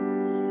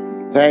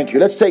Thank you.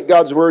 Let's take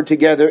God's Word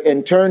together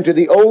and turn to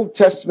the Old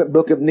Testament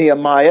book of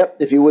Nehemiah,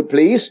 if you would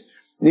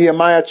please.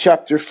 Nehemiah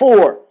chapter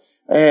 4.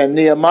 And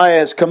Nehemiah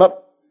has come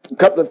up a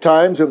couple of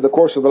times over the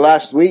course of the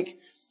last week,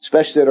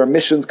 especially at our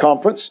missions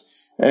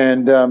conference,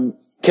 and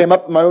came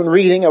up in my own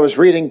reading. I was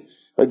reading,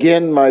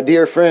 again, my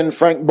dear friend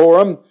Frank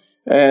Borum,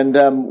 and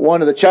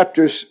one of the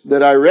chapters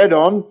that I read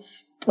on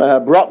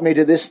brought me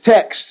to this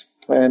text.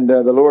 And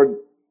the Lord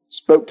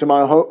spoke to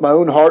my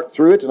own heart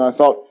through it, and I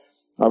thought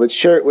I would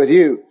share it with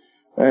you.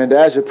 And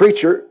as a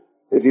preacher,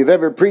 if you've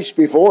ever preached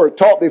before or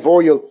taught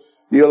before,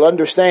 you'll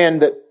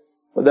understand that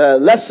the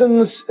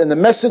lessons and the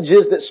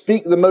messages that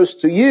speak the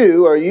most to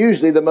you are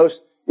usually the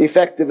most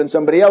effective in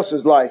somebody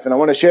else's life. And I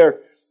want to share,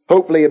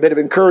 hopefully, a bit of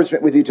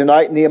encouragement with you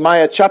tonight.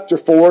 Nehemiah chapter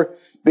 4,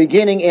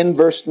 beginning in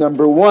verse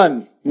number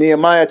 1.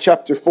 Nehemiah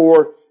chapter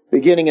 4,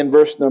 beginning in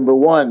verse number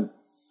 1.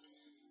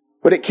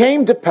 But it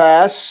came to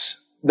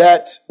pass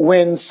that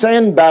when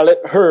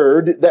Sanballat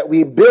heard that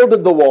we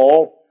builded the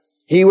wall,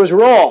 he was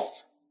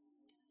wroth.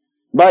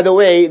 By the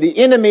way, the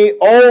enemy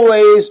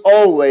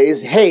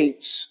always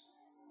hates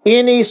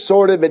any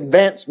sort of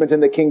advancement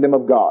in the kingdom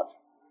of God.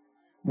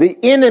 The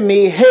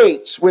enemy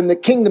hates when the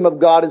kingdom of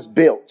God is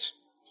built.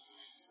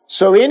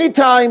 So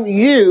anytime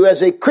you,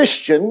 as a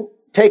Christian,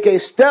 take a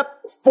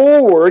step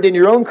forward in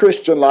your own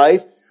Christian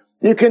life,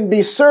 you can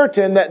be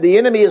certain that the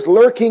enemy is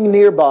lurking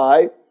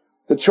nearby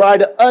to try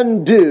to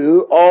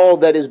undo all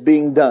that is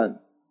being done.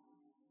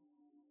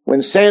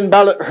 When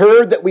Sanballat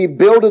heard that we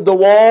builded the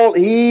wall,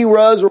 he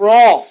was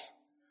wroth.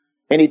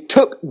 And he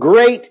took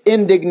great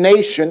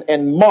indignation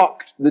and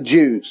mocked the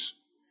Jews.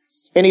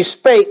 And he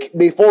spake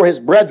before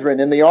his brethren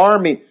in the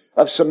army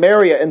of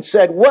Samaria and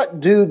said, what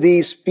do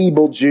these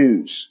feeble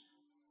Jews?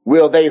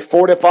 Will they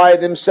fortify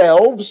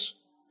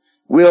themselves?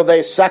 Will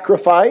they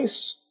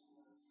sacrifice?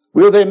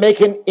 Will they make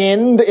an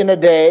end in a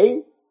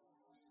day?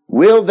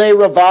 Will they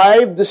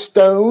revive the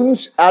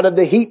stones out of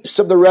the heaps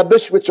of the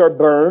rubbish which are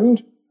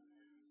burned?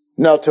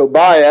 Now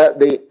Tobiah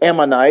the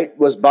Ammonite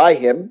was by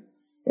him.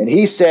 And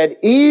he said,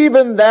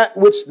 even that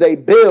which they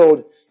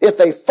build, if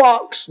a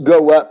fox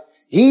go up,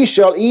 he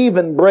shall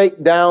even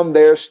break down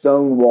their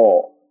stone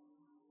wall.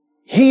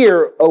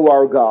 Hear, O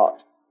our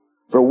God,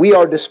 for we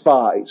are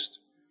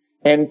despised,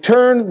 and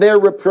turn their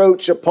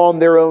reproach upon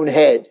their own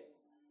head,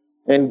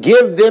 and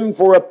give them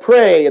for a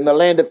prey in the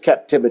land of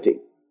captivity.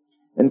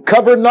 And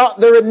cover not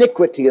their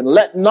iniquity, and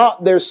let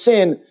not their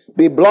sin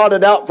be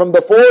blotted out from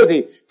before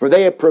thee, for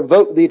they have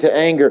provoked thee to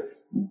anger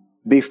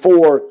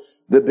before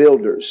the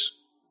builders.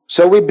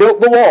 So we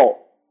built the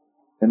wall,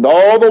 and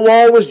all the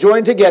wall was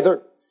joined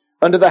together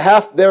unto the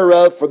half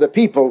thereof, for the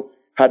people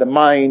had a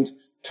mind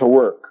to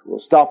work. We'll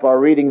stop our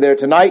reading there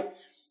tonight,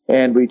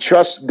 and we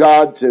trust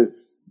God to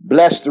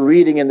bless the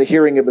reading and the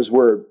hearing of His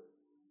Word.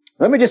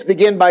 Let me just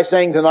begin by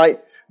saying tonight,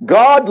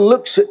 God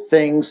looks at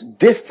things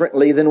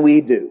differently than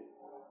we do.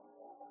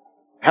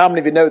 How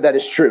many of you know that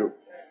is true?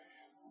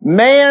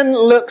 Man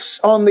looks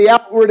on the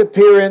outward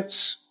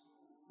appearance,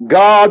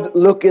 God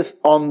looketh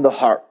on the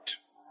heart.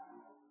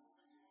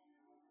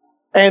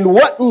 And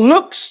what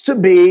looks to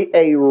be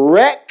a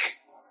wreck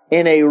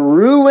and a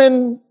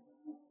ruin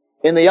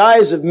in the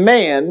eyes of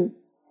man,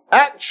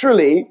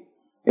 actually,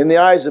 in the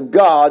eyes of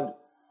God,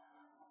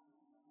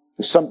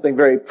 is something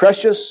very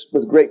precious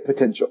with great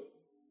potential.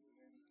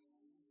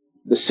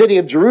 The city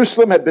of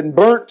Jerusalem had been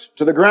burnt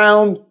to the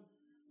ground.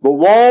 The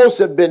walls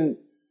had been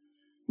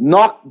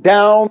knocked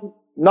down.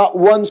 Not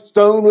one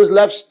stone was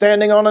left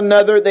standing on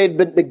another.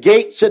 The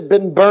gates had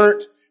been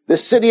burnt. The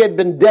city had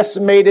been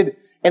decimated.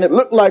 And it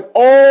looked like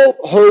all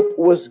hope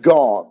was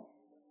gone.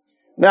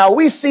 Now,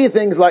 we see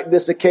things like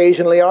this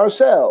occasionally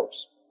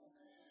ourselves.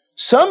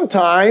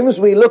 Sometimes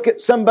we look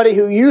at somebody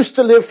who used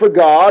to live for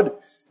God,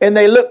 and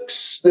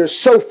they're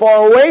so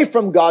far away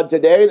from God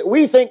today that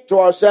we think to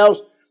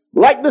ourselves,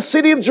 like the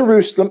city of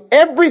Jerusalem,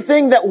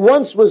 everything that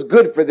once was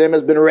good for them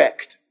has been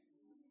wrecked.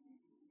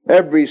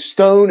 Every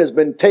stone has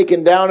been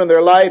taken down in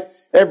their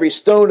life. Every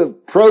stone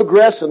of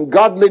progress and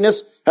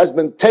godliness has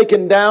been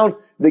taken down.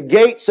 The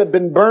gates have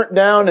been burnt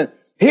down, and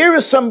here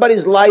is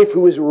somebody's life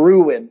who is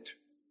ruined.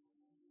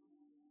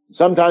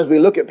 Sometimes we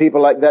look at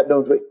people like that,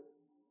 don't we?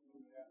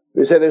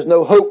 We say there's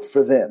no hope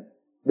for them.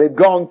 They've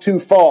gone too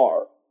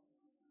far.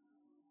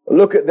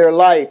 Look at their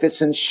life.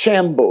 It's in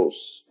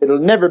shambles. It'll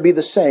never be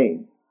the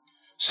same.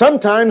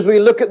 Sometimes we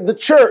look at the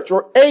church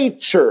or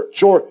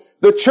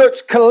the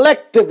church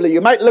collectively.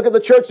 You might look at the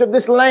church of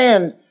this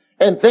land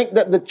and think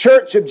that the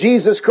church of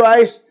Jesus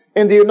Christ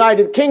in the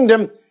United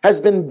Kingdom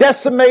has been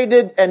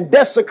decimated and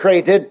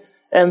desecrated,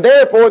 and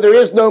therefore there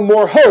is no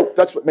more hope.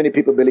 That's what many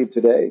people believe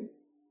today.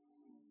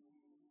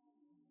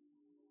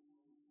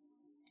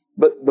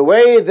 But the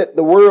way that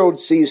the world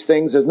sees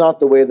things is not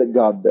the way that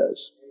God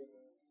does.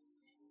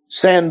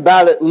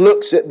 Sanballat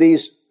looks at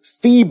these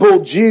feeble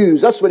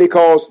Jews. That's what he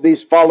calls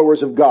these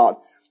followers of God.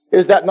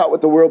 Is that not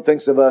what the world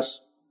thinks of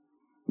us?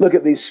 Look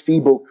at these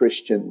feeble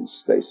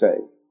Christians, they say.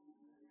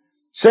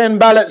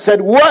 Sanballat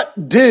said,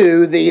 what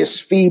do these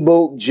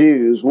feeble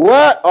Jews?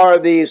 What are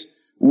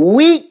these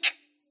weak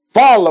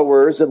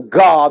followers of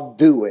God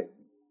doing?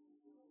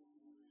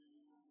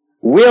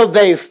 Will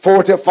they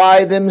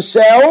fortify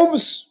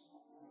themselves?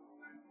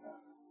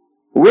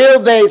 Will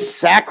they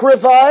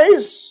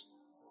sacrifice?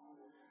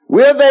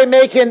 Will they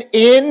make an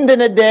end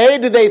in a day?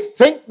 Do they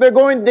think they're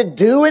going to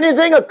do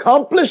anything,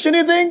 accomplish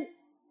anything?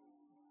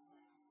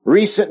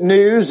 Recent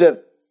news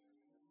of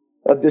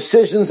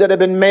decisions that have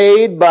been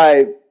made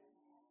by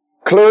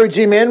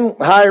clergymen,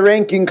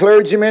 high-ranking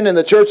clergymen in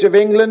the Church of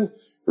England.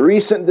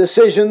 Recent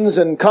decisions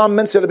and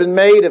comments that have been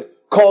made have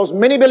caused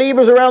many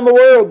believers around the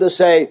world to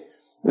say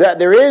that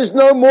there is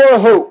no more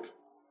hope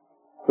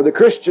for the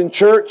Christian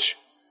church,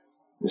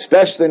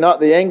 especially not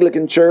the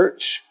Anglican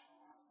church.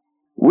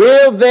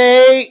 Will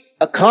they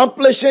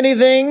accomplish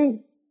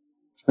anything?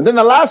 And then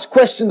the last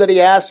question that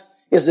he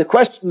asked is the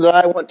question that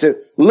I want to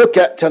look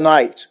at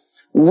tonight.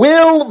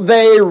 Will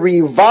they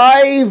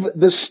revive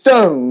the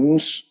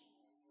stones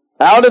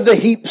out of the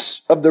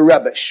heaps of the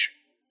rubbish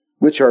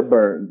which are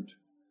burned?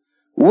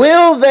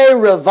 Will they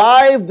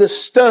revive the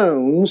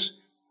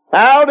stones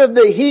out of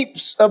the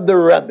heaps of the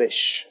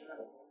rubbish?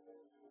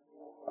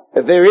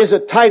 If there is a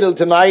title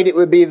tonight, it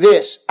would be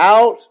this: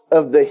 Out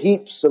of the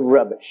Heaps of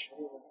Rubbish.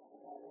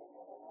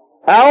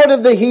 Out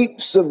of the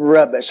heaps of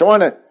rubbish. I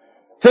want to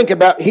think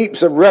about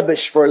heaps of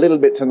rubbish for a little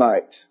bit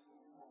tonight.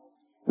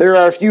 There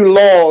are a few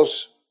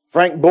laws.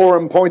 Frank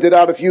Borum pointed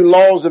out a few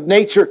laws of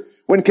nature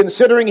when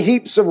considering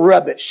heaps of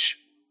rubbish.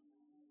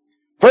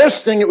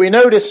 First thing that we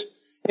notice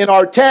in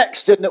our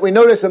text and that we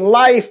notice in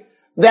life,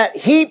 that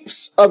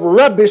heaps of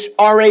rubbish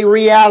are a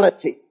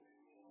reality.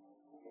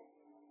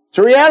 It's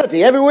a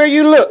reality. Everywhere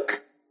you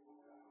look,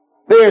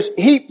 there's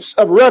heaps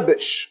of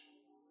rubbish.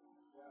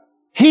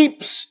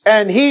 Heaps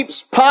and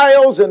heaps,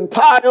 piles and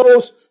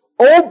piles.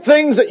 Old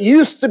things that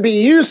used to be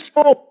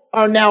useful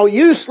are now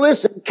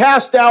useless and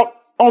cast out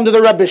onto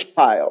the rubbish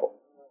pile.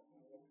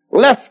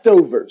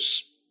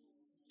 Leftovers,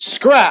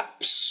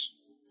 scraps,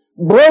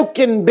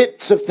 broken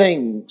bits of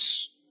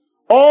things.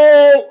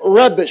 All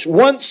rubbish,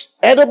 once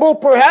edible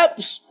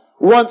perhaps,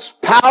 once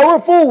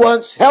powerful,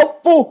 once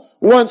helpful,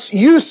 once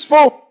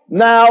useful,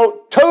 now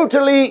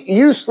totally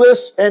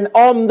useless and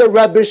on the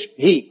rubbish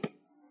heap.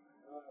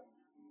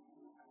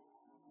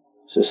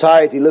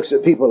 Society looks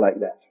at people like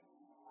that.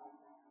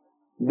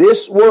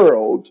 This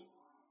world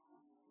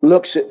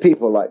looks at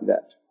people like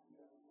that.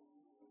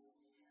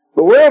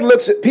 The world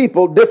looks at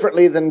people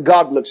differently than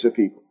God looks at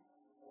people.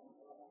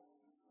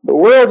 The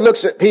world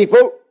looks at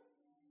people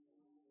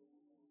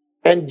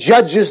and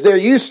judges their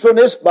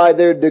usefulness by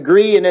their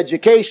degree in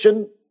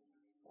education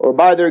or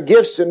by their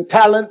gifts and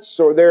talents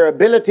or their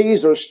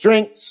abilities or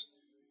strengths.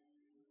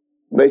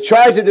 They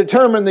try to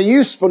determine the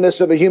usefulness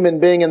of a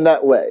human being in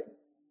that way.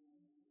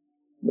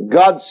 But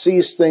God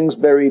sees things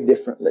very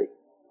differently.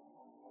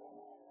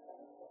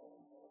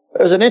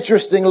 There's an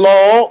interesting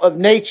law of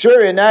nature,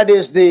 and that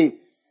is the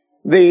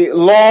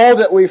law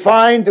that we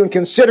find in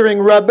considering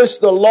rubbish,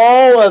 the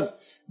law of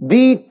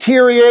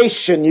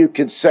deterioration, you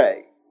could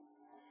say.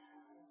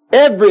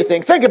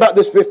 Everything. Think about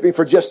this with me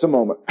for just a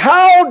moment.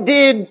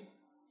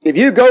 If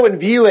you go and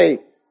view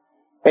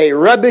a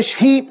rubbish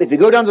heap, if you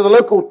go down to the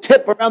local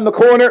tip around the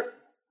corner,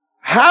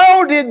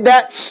 how did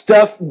that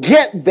stuff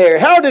get there?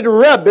 How did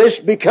rubbish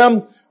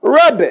become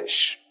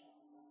rubbish?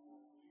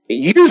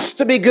 It used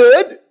to be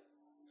good.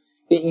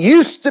 It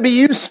used to be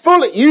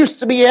useful. It used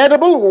to be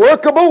edible,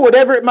 workable,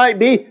 whatever it might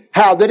be.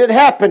 How did it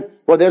happen?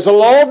 Well, there's a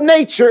law of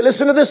nature.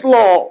 Listen to this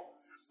law.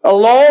 A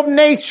law of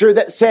nature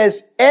that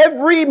says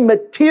every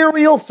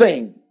material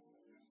thing,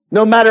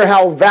 no matter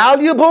how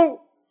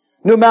valuable,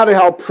 no matter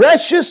how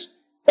precious,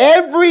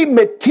 every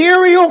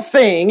material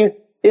thing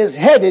is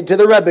headed to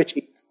the rubbish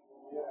heap.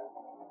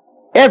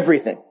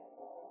 Everything.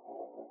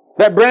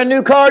 That brand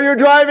new car you're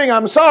driving,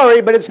 I'm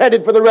sorry, but it's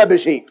headed for the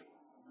rubbish heap.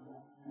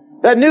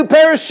 That new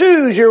pair of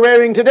shoes you're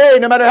wearing today,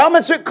 no matter how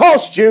much it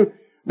costs you,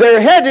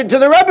 they're headed to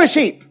the rubbish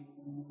heap.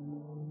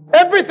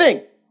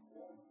 Everything.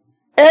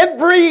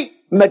 Every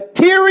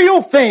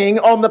material thing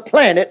on the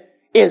planet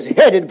is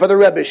headed for the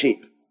rubbish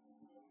heap.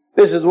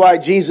 This is why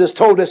Jesus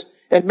told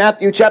us in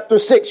Matthew chapter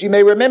 6, you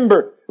may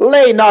remember,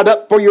 lay not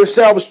up for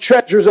yourselves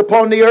treasures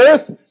upon the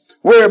earth,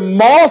 where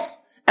moth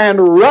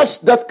and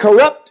rust doth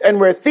corrupt, and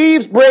where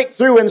thieves break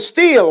through and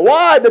steal.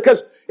 Why?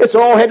 Because it's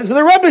all headed to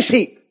the rubbish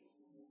heap.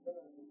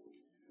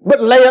 But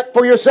lay up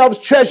for yourselves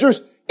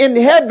treasures in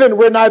heaven,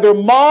 where neither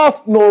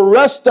moth nor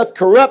rust doth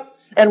corrupt,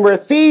 and where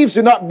thieves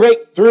do not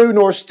break through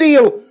nor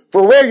steal.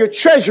 For where your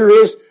treasure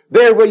is,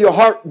 there will your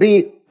heart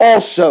be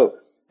also.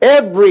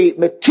 Every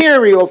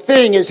material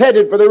thing is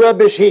headed for the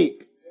rubbish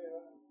heap.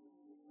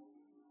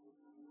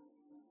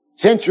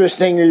 It's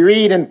interesting, you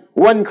read in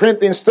 1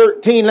 Corinthians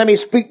 13, let me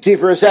speak to you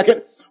for a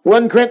second.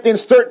 1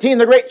 Corinthians 13,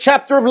 the great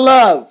chapter of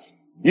love.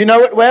 You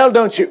know it well,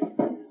 don't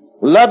you?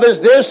 Love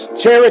is this,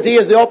 charity,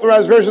 as the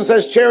Authorized Version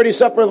says, charity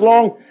suffereth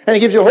long, and it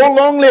gives you a whole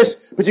long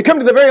list. But you come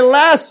to the very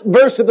last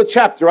verse of the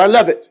chapter. I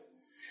love it.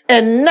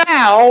 And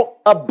now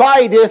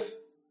abideth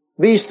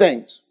these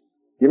things.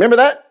 You remember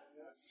that?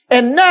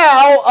 And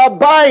now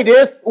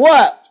abideth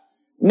what?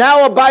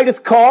 Now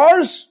abideth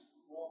cars?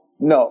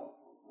 No.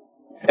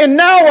 And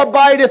now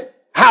abideth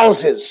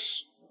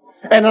houses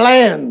and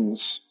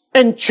lands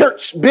and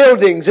church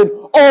buildings and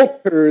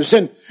altars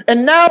and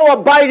now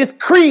abideth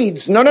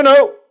creeds.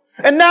 No.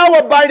 And now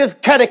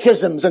abideth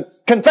catechisms and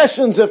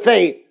confessions of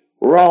faith.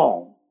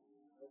 Wrong.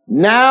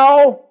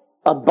 Now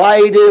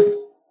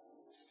abideth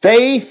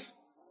faith,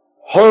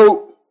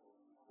 hope,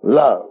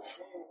 love.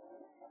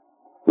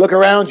 Look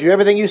around you.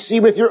 Everything you see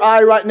with your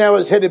eye right now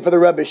is headed for the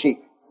rubbish heap.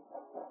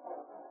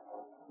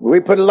 We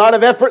put a lot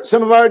of effort,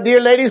 some of our dear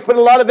ladies put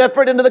a lot of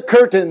effort into the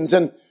curtains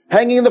and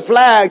hanging the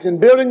flags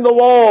and building the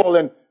wall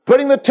and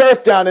putting the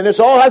turf down, and this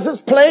all has its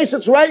place,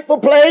 its rightful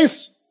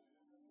place.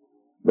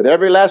 But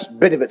every last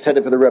bit of it's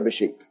headed for the rubbish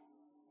heap.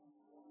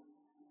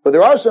 But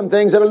there are some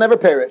things that'll never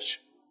perish.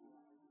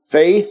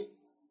 Faith,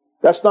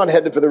 that's not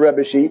headed for the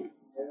rubbish heap.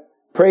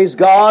 Praise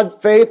God,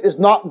 faith is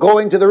not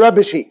going to the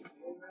rubbish heap.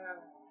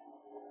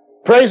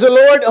 Praise the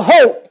Lord,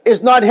 hope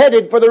is not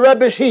headed for the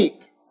rubbish heap.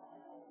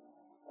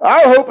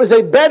 Our hope is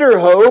a better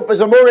hope, is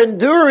a more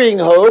enduring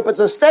hope, it's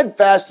a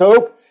steadfast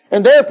hope,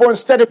 and therefore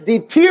instead of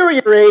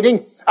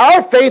deteriorating,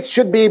 our faith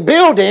should be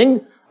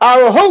building,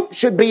 our hope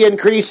should be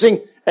increasing,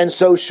 and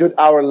so should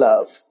our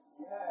love.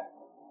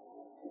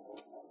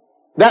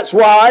 That's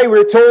why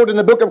we're told in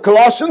the book of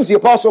Colossians, the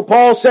Apostle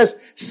Paul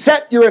says,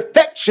 set your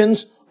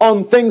affections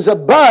on things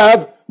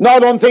above,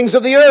 not on things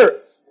of the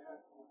earth.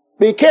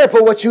 Be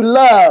careful what you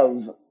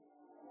love,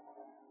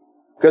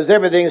 because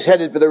everything's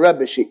headed for the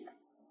rubbish heap.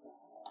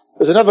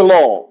 There's another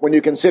law when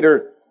you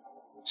consider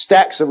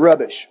stacks of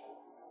rubbish.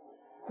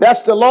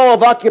 That's the law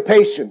of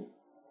occupation.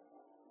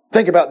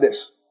 Think about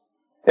this.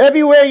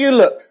 Everywhere you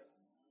look,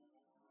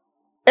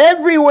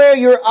 everywhere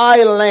your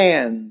eye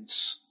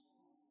lands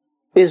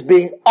is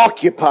being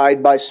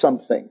occupied by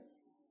something.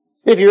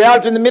 If you're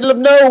out in the middle of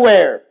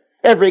nowhere,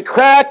 every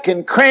crack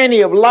and cranny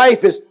of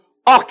life is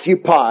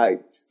occupied.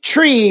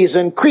 Trees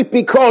and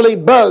creepy crawly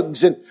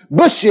bugs and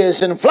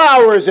bushes and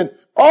flowers and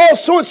all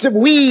sorts of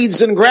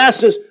weeds and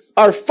grasses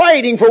are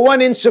fighting for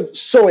 1 inch of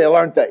soil,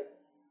 aren't they?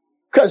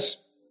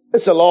 Because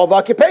it's a law of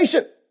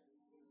occupation.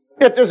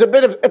 If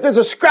there's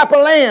a scrap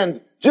of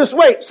land, just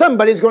wait,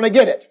 somebody's going to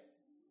get it.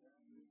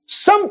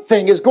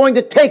 Something is going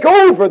to take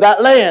over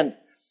that land.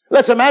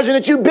 Let's imagine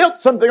that you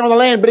built something on the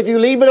land, but if you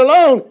leave it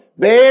alone,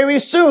 very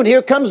soon,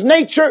 here comes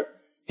nature.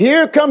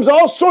 Here comes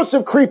all sorts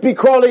of creepy,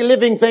 crawly,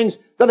 living things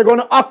that are going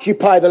to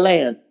occupy the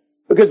land.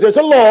 Because there's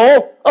a law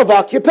of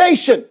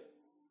occupation.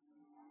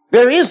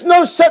 There is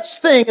no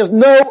such thing as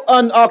no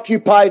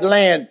unoccupied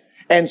land.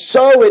 And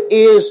so it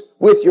is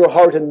with your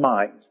heart and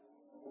mind.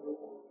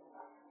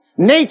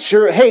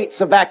 Nature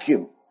hates a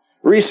vacuum.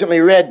 Recently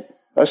read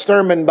a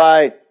sermon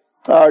by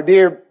our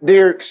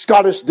dear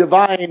Scottish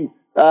divine,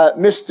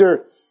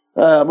 Mr.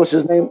 What's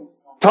his name?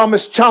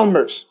 Thomas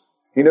Chalmers.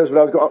 He knows what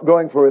I was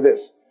going for with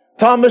this.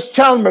 Thomas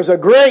Chalmers, a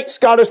great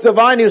Scottish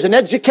divine. He was an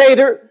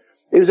educator.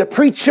 He was a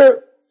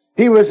preacher.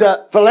 He was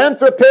a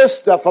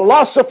philanthropist, a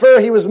philosopher.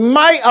 He was a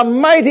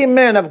mighty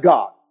man of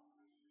God.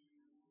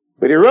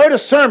 But he wrote a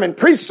sermon,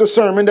 preached a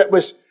sermon that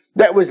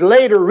was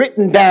later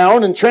written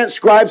down and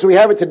transcribed, so we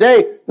have it today.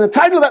 And the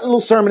title of that little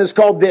sermon is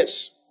called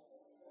this.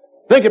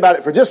 Think about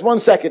it for just 1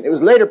 second. It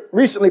was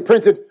recently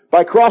printed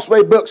by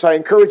Crossway Books. I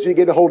encourage you to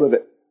get a hold of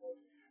it.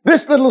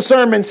 This little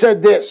sermon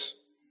said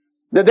this,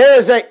 that there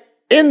is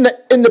in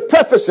the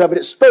preface of it,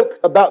 it spoke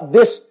about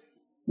this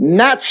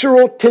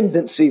natural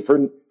tendency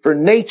for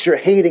nature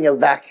hating a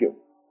vacuum.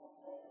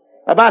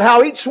 About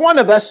how each one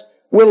of us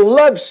will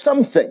love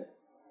something.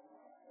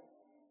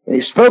 And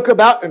he spoke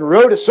about and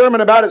wrote a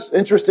sermon about it,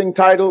 interesting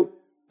title,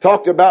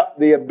 talked about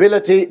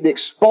the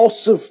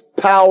expulsive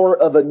power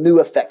of a new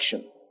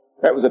affection.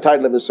 That was the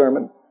title of his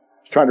sermon.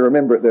 I was trying to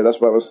remember it there. That's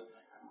why I was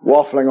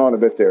waffling on a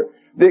bit there.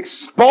 The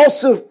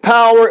expulsive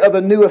power of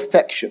a new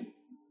affection.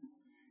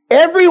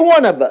 Every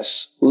one of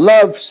us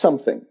loves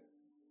something.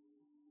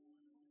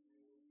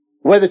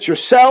 Whether it's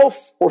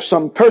yourself or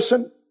some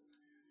person.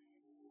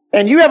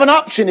 And you have an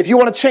option if you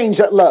want to change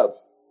that love.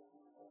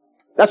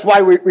 That's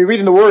why we read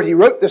in the Word, he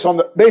wrote this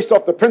based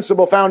off the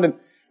principle found in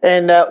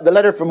the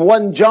letter from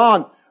 1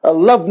 John,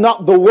 love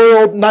not the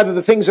world, neither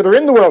the things that are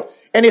in the world.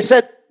 And he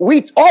said,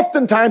 we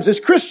oftentimes as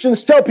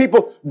Christians tell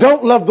people,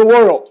 don't love the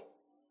world.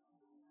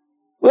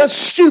 Well, that's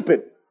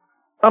stupid.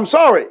 I'm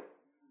sorry.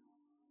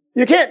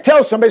 You can't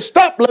tell somebody,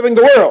 stop loving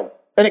the world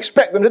and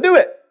expect them to do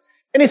it.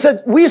 And he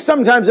said, we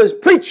sometimes as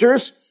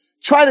preachers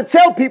try to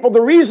tell people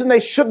the reason they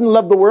shouldn't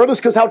love the world is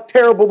because how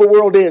terrible the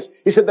world is.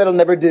 He said, that'll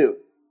never do.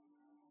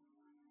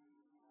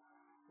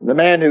 The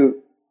man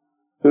who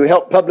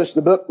helped publish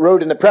the book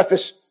wrote in the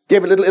preface,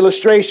 gave a little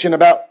illustration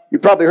about,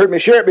 you've probably heard me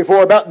share it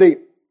before, about the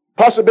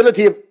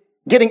possibility of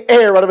getting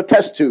air out of a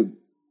test tube.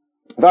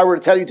 If I were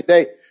to tell you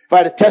today, if I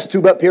had a test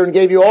tube up here and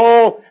gave you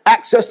all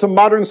access to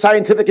modern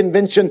scientific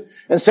invention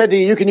and said to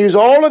you, you can use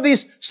all of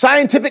these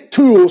scientific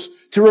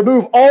tools to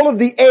remove all of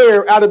the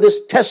air out of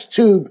this test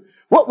tube,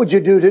 what would you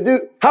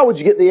do? How would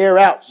you get the air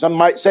out? Some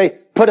might say,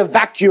 put a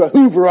vacuum, a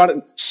Hoover on it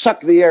and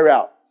suck the air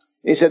out.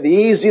 He said the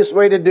easiest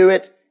way to do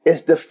it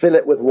is to fill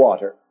it with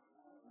water.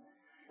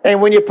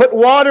 And when you put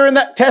water in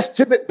that test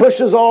tube, it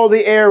pushes all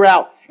the air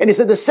out. And he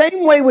said the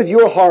same way with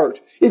your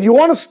heart. If you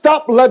want to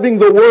stop loving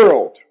the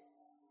world,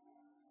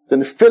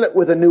 then fill it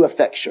with a new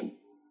affection.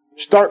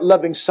 Start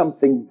loving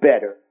something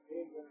better.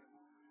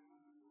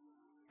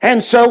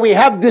 And so we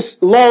have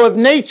this law of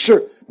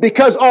nature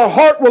because our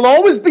heart will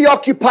always be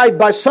occupied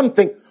by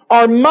something.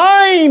 Our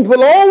mind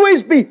will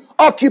always be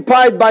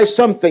occupied by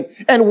something.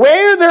 And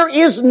where there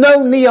is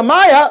no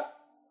Nehemiah,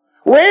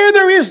 where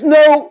there is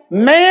no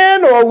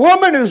man or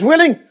woman who's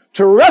willing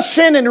to rush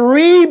in and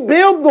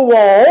rebuild the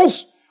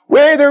walls,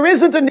 where there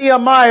isn't a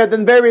Nehemiah,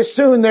 then very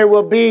soon there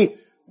will be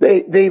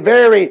the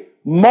very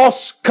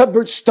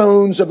moss-covered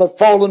stones of a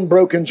fallen,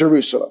 broken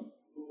Jerusalem.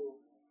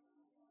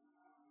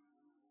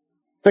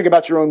 Think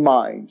about your own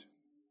mind.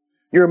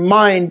 Your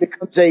mind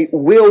becomes a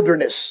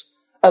wilderness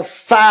of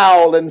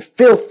foul and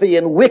filthy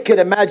and wicked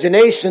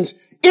imaginations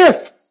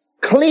if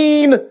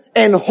clean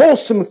and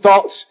wholesome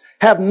thoughts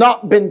have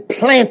not been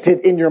planted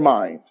in your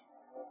mind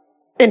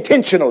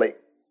intentionally.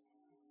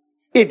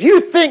 If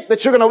you think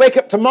that you're going to wake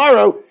up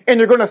tomorrow and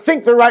you're going to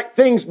think the right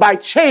things by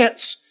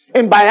chance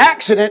and by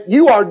accident,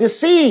 you are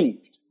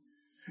deceived.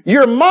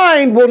 Your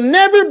mind will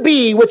never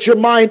be what your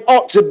mind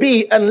ought to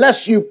be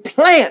unless you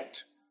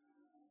plant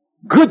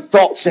good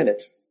thoughts in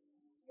it.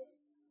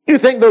 You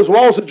think those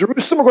walls of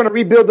Jerusalem are going to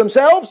rebuild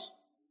themselves?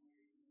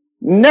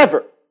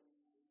 Never.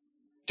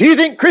 Do you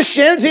think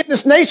Christianity in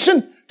this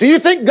nation, do you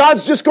think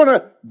God's just going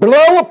to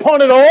blow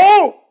upon it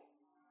all?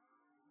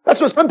 That's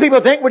what some people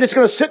think. We're just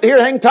going to sit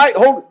here, hang tight,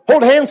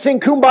 hold hands, sing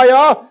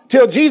kumbaya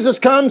till Jesus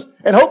comes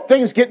and hope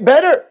things get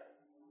better.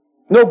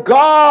 No,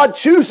 God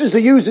chooses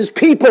to use his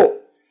people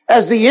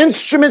as the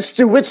instruments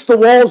through which the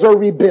walls are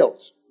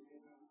rebuilt.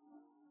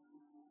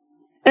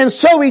 And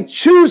so he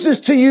chooses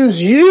to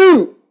use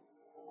you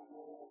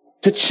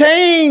to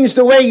change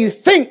the way you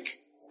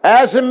think.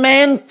 As a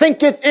man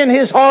thinketh in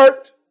his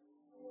heart,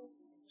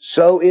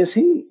 so is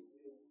he.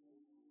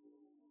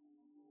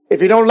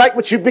 If you don't like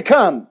what you've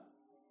become,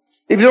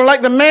 if you don't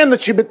like the man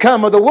that you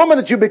become or the woman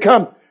that you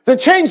become, then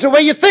change the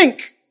way you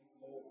think.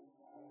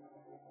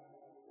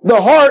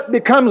 The heart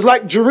becomes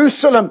like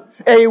Jerusalem,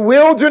 a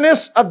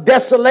wilderness of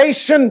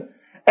desolation,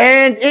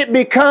 and it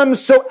becomes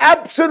so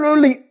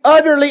absolutely,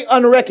 utterly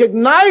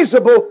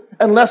unrecognizable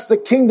unless the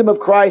kingdom of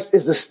Christ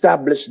is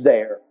established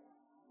there.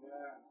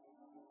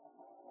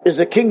 Is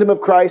the kingdom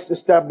of Christ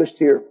established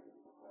here?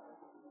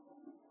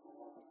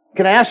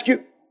 Can I ask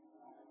you,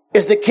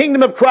 is the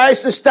kingdom of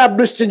Christ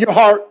established in your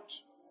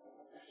heart?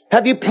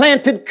 Have you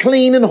planted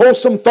clean and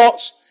wholesome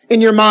thoughts in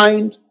your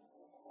mind?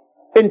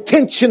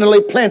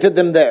 Intentionally planted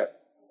them there.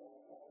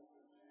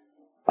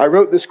 I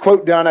wrote this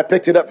quote down. I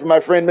picked it up from my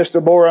friend,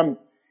 Mr. Borum.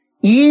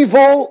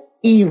 Evil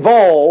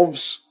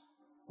evolves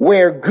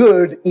where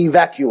good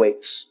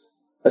evacuates.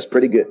 That's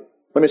pretty good.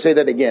 Let me say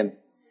that again.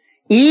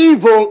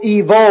 Evil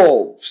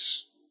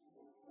evolves,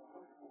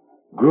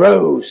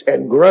 grows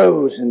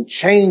and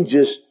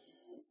changes.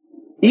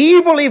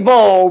 Evil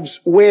evolves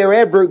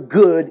wherever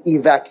good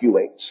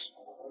evacuates.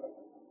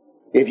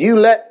 If you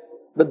let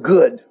the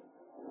good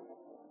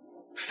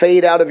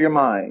fade out of your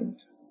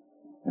mind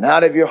and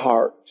out of your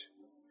heart,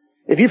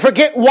 if you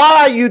forget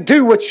why you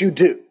do what you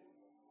do,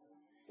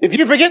 if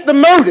you forget the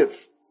motive,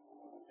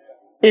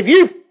 if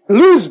you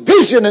lose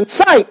vision and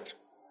sight,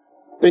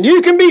 then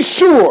you can be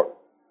sure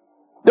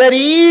that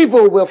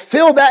evil will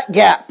fill that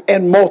gap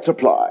and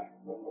multiply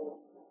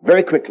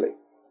very quickly.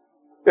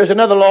 There's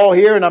another law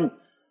here, and I'm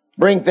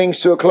bringing things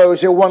to a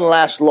close here. One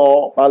last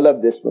law. I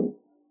love this one.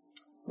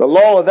 The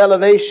law of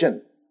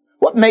elevation.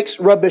 What makes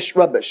rubbish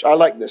rubbish? I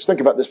like this.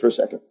 Think about this for a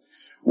second.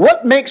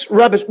 What makes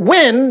rubbish?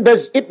 When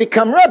does it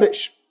become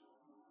rubbish?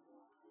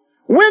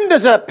 When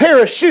does a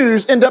pair of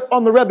shoes end up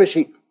on the rubbish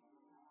heap?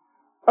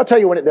 I'll tell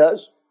you when it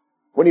does.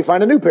 When you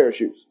find a new pair of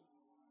shoes.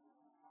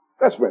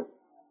 That's when.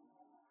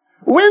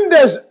 When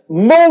does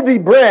moldy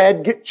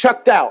bread get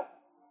chucked out?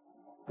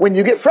 When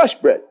you get fresh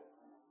bread.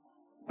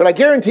 But I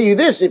guarantee you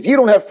this, if you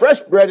don't have fresh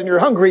bread and you're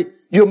hungry,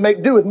 you'll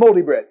make do with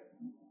moldy bread.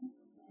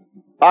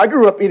 I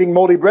grew up eating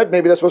moldy bread.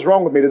 Maybe that's what's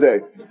wrong with me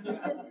today.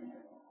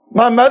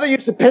 My mother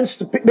used to pinch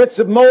the bits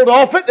of mold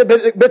off it,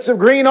 the bits of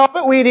green off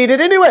it. We'd eat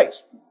it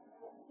anyways.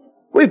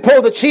 We'd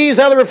pull the cheese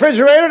out of the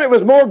refrigerator and it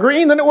was more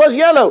green than it was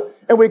yellow.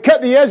 And we'd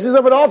cut the edges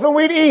of it off and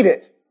we'd eat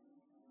it.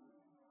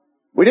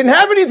 We didn't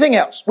have anything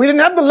else. We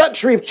didn't have the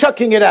luxury of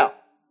chucking it out.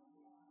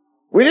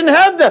 We didn't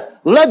have the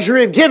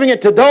luxury of giving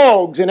it to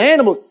dogs and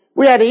animals.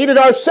 We had to eat it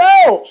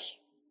ourselves.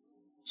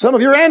 Some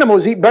of your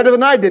animals eat better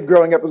than I did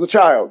growing up as a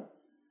child.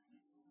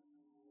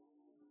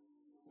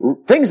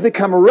 Things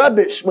become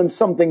rubbish when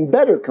something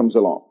better comes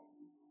along.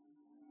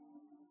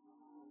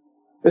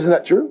 Isn't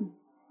that true?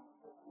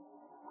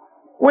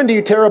 When do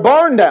you tear a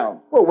barn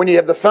down? Well, when you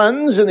have the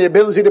funds and the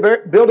ability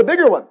to build a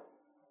bigger one.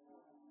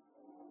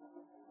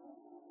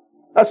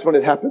 That's when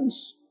it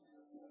happens.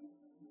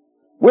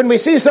 When we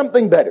see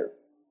something better.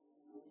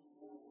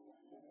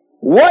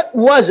 What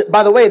was it,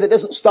 by the way, that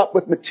doesn't stop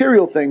with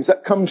material things,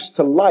 that comes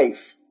to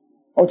life?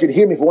 I want you to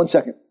hear me for 1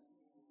 second.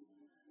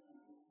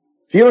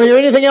 If you don't hear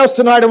anything else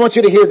tonight, I want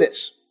you to hear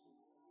this.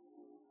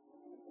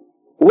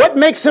 What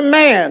makes a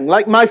man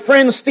like my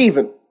friend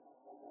Stephen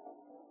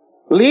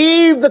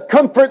leave the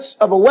comforts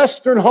of a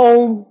Western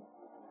home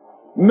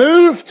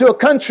moved to a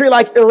country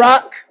like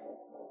Iraq,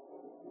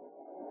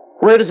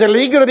 where it is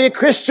illegal to be a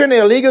Christian,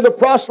 illegal to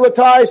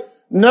proselytize,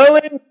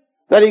 knowing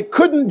that he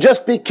couldn't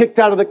just be kicked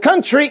out of the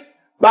country.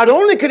 Not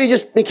only could he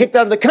just be kicked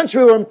out of the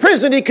country or in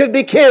prison, he could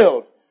be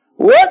killed.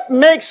 What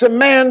makes a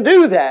man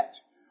do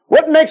that?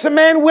 What makes a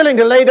man willing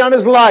to lay down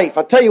his life?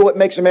 I'll tell you what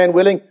makes a man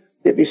willing: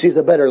 if he sees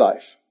a better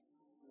life.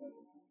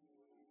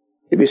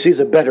 If he sees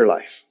a better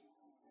life.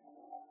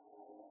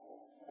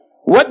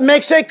 What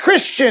makes a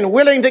Christian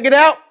willing to get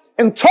out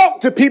and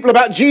talk to people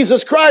about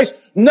Jesus Christ,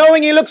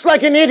 knowing he looks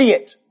like an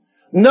idiot,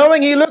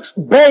 knowing he looks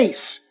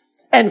base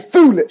and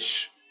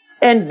foolish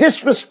and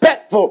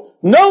disrespectful,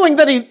 knowing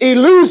that he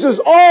loses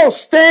all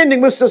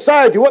standing with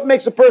society? What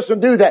makes a person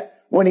do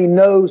that? When he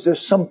knows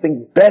there's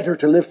something better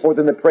to live for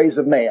than the praise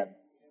of man.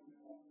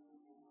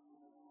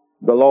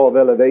 The law of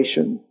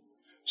elevation,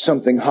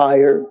 something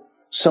higher,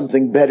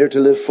 something better to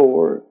live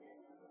for.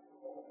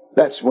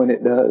 That's when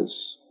it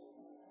does.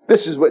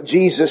 This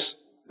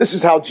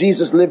is how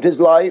Jesus lived his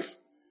life.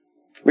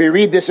 We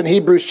read this in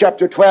Hebrews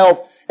chapter 12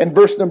 and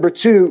verse number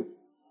 2.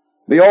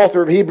 The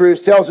author of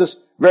Hebrews tells us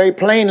very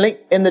plainly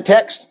in the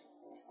text.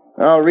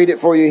 I'll read it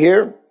for you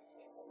here.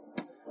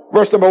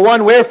 Verse number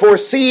 1, wherefore,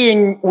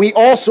 seeing we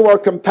also are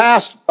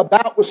compassed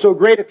about with so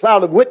great a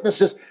cloud of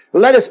witnesses,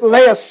 let us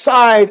lay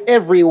aside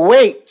every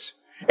weight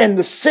and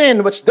the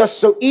sin which doth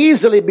so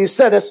easily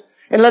beset us,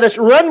 and let us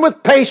run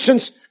with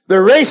patience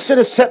the race that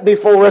is set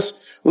before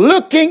us,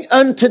 looking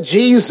unto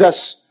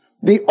Jesus,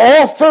 the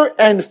author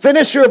and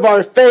finisher of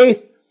our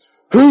faith,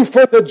 who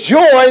for the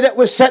joy that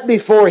was set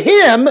before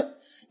him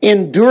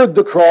endured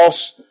the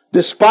cross,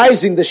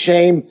 despising the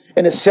shame,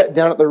 and is set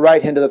down at the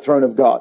right hand of the throne of God.